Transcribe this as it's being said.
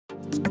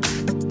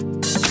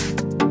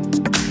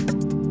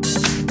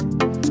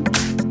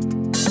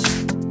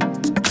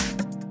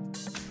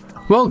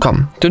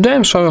Welcome! Today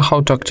I'm showing you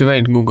how to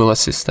activate Google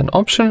Assistant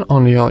option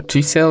on your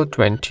TCL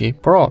 20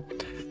 Pro.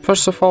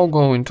 First of all,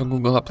 go into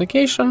Google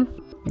application,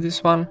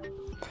 this one,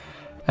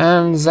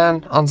 and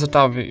then on the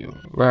top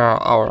where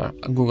our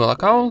Google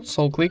account,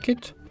 so click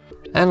it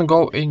and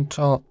go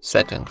into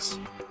settings.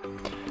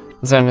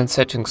 Then in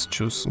settings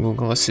choose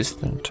Google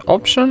Assistant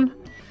option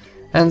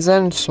and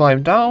then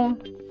swipe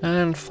down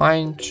and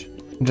find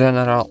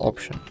general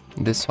option,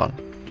 this one.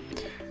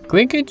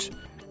 Click it,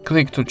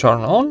 click to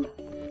turn on.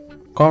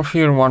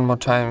 Confirm one more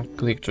time,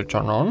 click to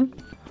turn on,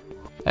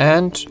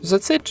 and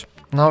that's it.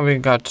 Now we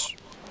got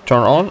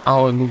turn on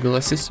our Google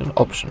Assistant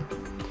option.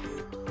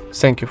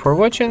 Thank you for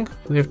watching,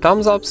 leave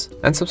thumbs ups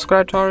and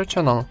subscribe to our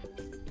channel.